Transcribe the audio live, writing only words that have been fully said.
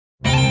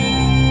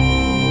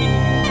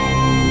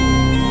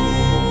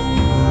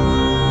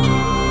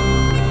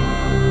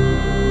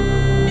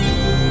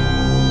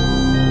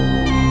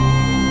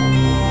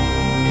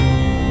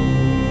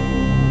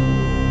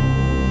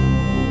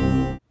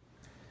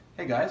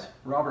guys,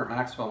 Robert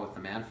Maxwell with the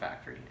Man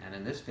Factory, and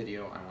in this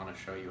video I want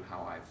to show you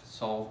how I've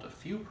solved a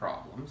few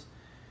problems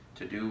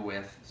to do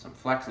with some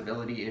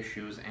flexibility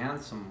issues and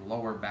some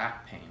lower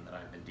back pain that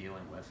I've been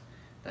dealing with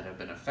that have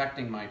been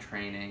affecting my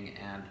training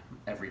and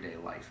everyday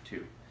life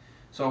too.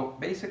 So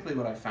basically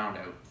what I found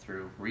out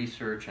through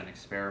research and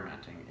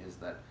experimenting is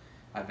that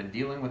I've been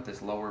dealing with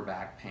this lower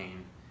back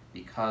pain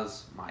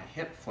because my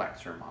hip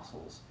flexor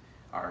muscles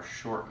are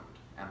shortened,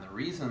 and the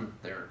reason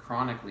they're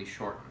chronically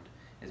shortened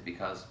is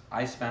because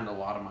I spend a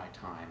lot of my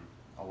time,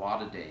 a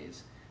lot of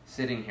days,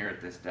 sitting here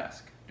at this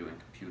desk doing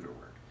computer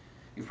work.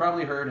 You've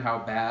probably heard how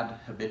bad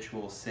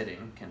habitual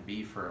sitting can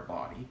be for a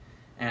body,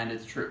 and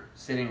it's true.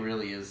 Sitting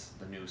really is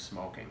the new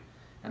smoking.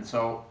 And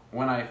so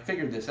when I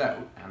figured this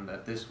out, and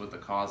that this was the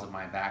cause of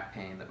my back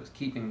pain that was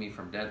keeping me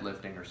from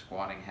deadlifting or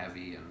squatting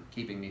heavy and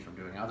keeping me from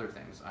doing other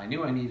things, I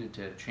knew I needed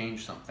to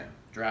change something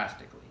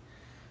drastically.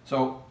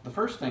 So the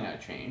first thing I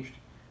changed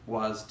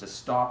was to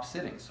stop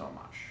sitting so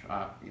much.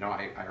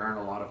 I earn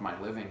a lot of my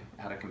living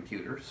at a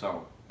computer,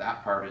 so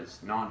that part is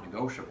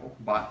non-negotiable,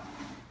 but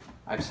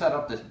I've set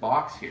up this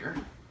box here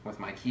with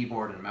my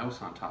keyboard and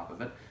mouse on top of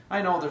it. I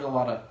know there's a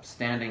lot of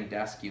standing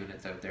desk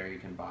units out there you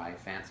can buy,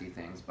 fancy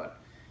things, but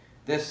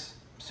this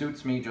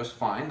suits me just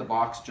fine. The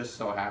box just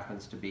so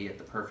happens to be at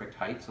the perfect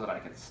height so that I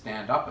can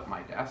stand up at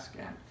my desk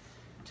and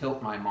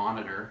tilt my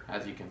monitor,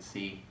 as you can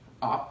see,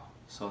 up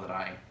so that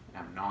I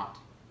am not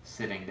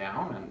sitting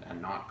down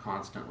and not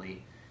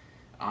constantly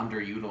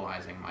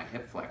underutilizing my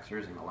hip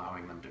flexors and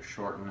allowing them to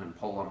shorten and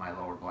pull on my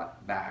lower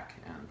back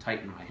and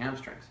tighten my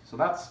hamstrings. So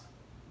that's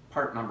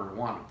part number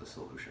one of the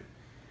solution.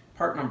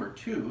 Part number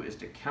two is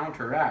to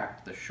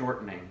counteract the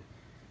shortening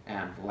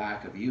and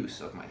lack of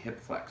use of my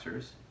hip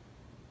flexors,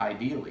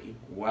 ideally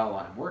while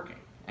I'm working.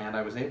 And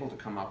I was able to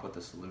come up with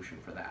a solution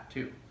for that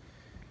too.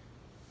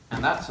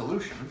 And that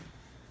solution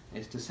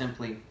is to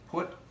simply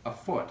put a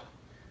foot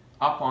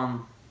up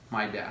on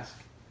my desk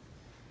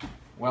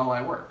while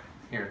I work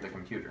here at the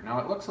computer. Now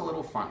it looks a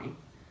little funny,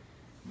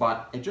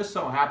 but it just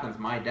so happens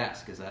my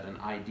desk is at an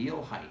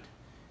ideal height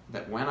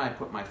that when I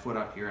put my foot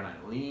up here and I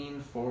lean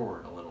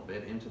forward a little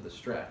bit into the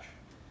stretch,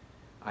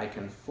 I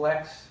can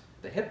flex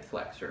the hip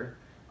flexor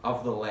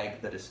of the leg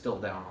that is still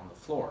down on the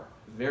floor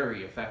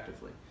very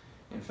effectively.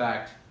 In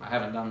fact, I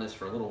haven't done this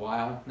for a little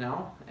while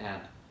now,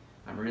 and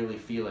I'm really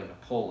feeling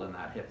a pull in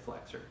that hip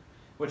flexor,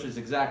 which is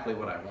exactly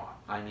what I want.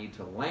 I need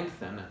to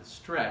lengthen and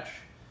stretch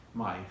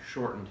my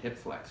shortened hip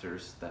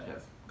flexors that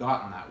have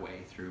gotten that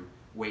way through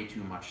way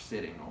too much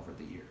sitting over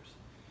the years.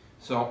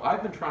 So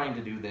I've been trying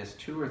to do this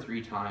 2 or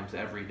 3 times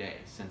every day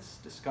since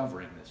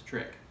discovering this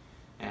trick.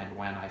 And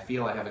when I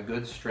feel I have a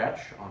good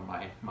stretch on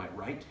my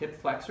right hip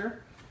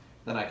flexor,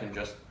 then I can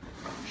just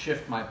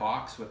shift my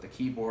box with the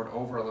keyboard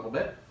over a little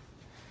bit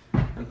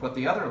and put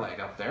the other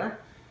leg up there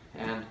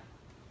and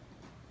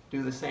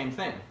do the same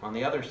thing on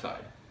the other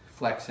side,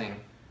 flexing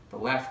the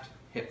left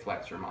hip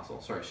flexor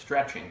muscle,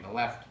 stretching the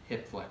left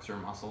hip flexor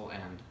muscle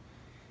and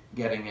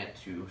getting it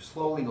to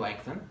slowly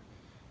lengthen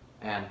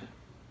and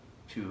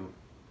to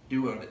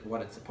do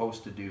what it's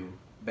supposed to do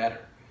better,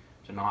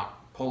 to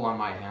not pull on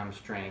my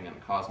hamstring and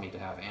cause me to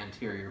have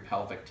anterior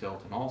pelvic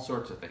tilt and all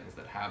sorts of things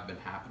that have been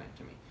happening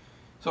to me.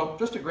 So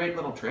just a great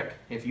little trick.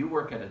 If you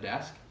work at a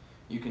desk,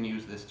 you can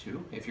use this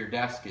too. If your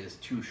desk is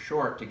too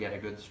short to get a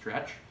good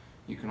stretch,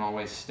 you can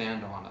always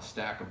stand on a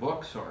stack of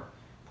books or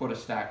put a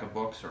stack of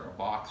books or a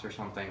box or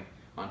something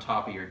on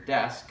top of your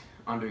desk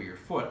under your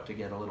foot to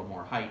get a little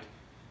more height.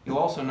 You'll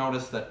also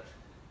notice that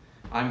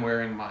I'm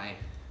wearing my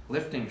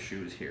lifting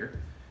shoes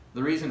here.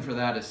 The reason for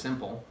that is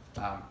simple.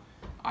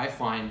 I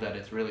find that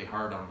it's really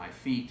hard on my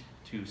feet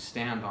to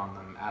stand on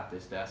them at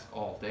this desk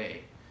all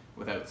day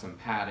without some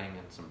padding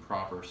and some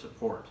proper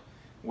support,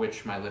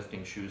 which my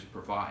lifting shoes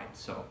provide.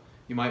 So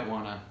you might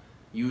want to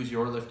use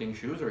your lifting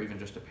shoes or even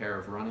just a pair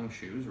of running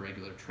shoes,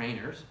 regular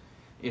trainers,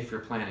 if you're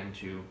planning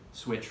to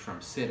switch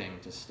from sitting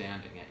to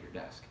standing at your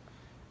desk.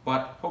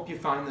 But hope you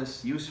find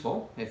this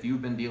useful if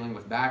you've been dealing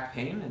with back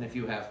pain and if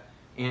you have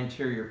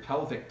anterior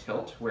pelvic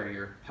tilt where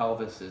your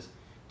pelvis is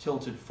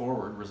tilted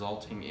forward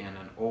resulting in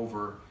an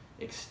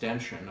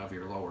overextension of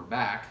your lower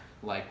back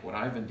like what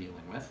I've been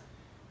dealing with.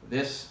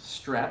 This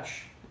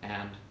stretch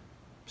and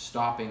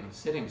stopping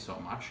sitting so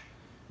much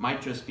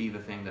might just be the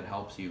thing that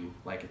helps you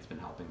like it's been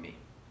helping me.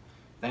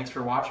 Thanks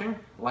for watching.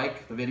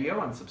 Like the video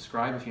and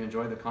subscribe if you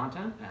enjoy the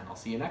content, and I'll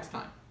see you next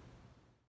time.